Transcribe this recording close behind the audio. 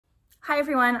Hi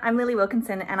everyone, I'm Lili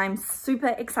Wilkinson and I'm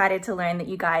super excited to learn that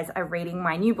you guys are reading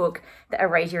my new book, The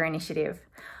Erasure Initiative.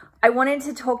 I wanted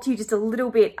to talk to you just a little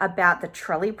bit about the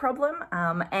trolley problem,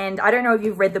 and I don't know if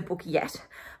you've read the book yet,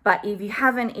 but if you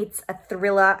haven't, it's a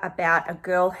thriller about a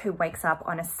girl who wakes up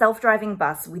on a self-driving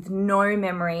bus with no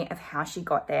memory of how she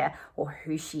got there or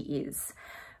who she is.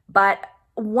 But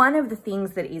one of the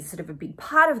things that is sort of a big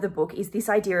part of the book is this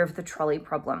idea of the trolley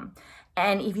problem.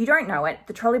 And if you don't know it,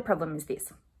 the trolley problem is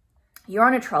this. You're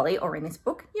on a trolley, or in this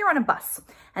book, you're on a bus,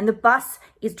 and the bus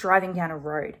is driving down a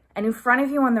road. And in front of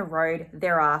you on the road,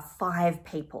 there are 5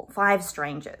 people, 5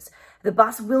 strangers. The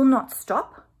bus will not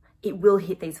stop. It will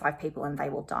hit these 5 people and they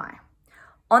will die.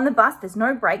 On the bus, there's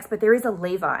no brakes, but there is a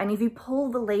lever. And if you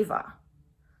pull the lever,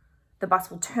 the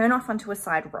bus will turn off onto a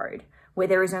side road where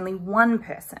there is only one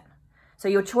person. So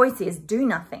your choice is do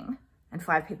nothing and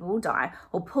 5 people will die,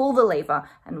 or pull the lever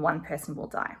and 1 person will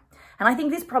die. And I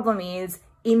think this problem is,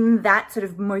 in that sort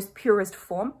of most purest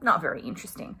form, not very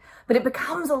interesting, but it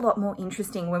becomes a lot more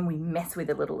interesting when we mess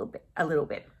with it a little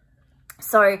bit.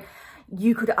 So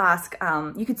you could ask,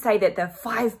 you could say that the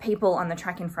 5 people on the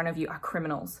track in front of you are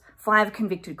criminals, 5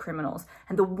 convicted criminals,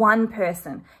 and the 1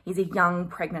 person is a young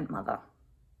pregnant mother.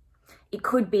 It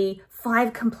could be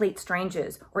 5 complete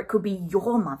strangers, or it could be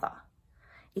your mother.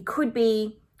 It could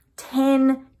be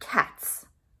 10 cats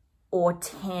or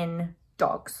 10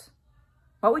 dogs.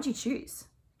 What would you choose?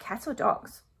 Cats or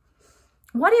dogs?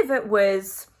 What if it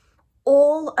was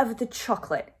all of the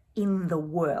chocolate in the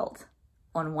world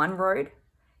on one road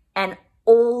and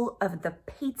all of the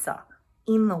pizza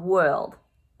in the world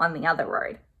on the other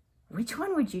road? Which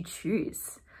one would you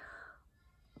choose?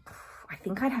 I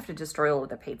think I'd have to destroy all of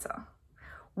the pizza.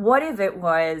 What if it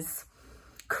was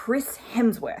Chris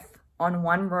Hemsworth on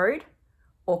one road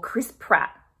or Chris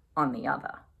Pratt on the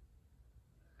other?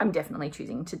 I'm definitely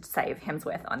choosing to save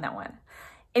Hemsworth on that one.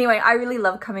 Anyway, I really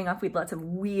love coming up with lots of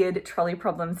weird trolley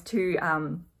problems to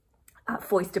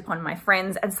foist upon my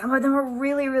friends, and some of them are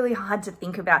really, really hard to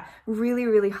think about, really,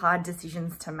 really hard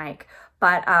decisions to make.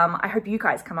 But I hope you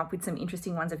guys come up with some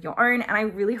interesting ones of your own, and I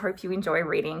really hope you enjoy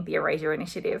reading The Erasure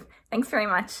Initiative. Thanks very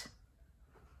much.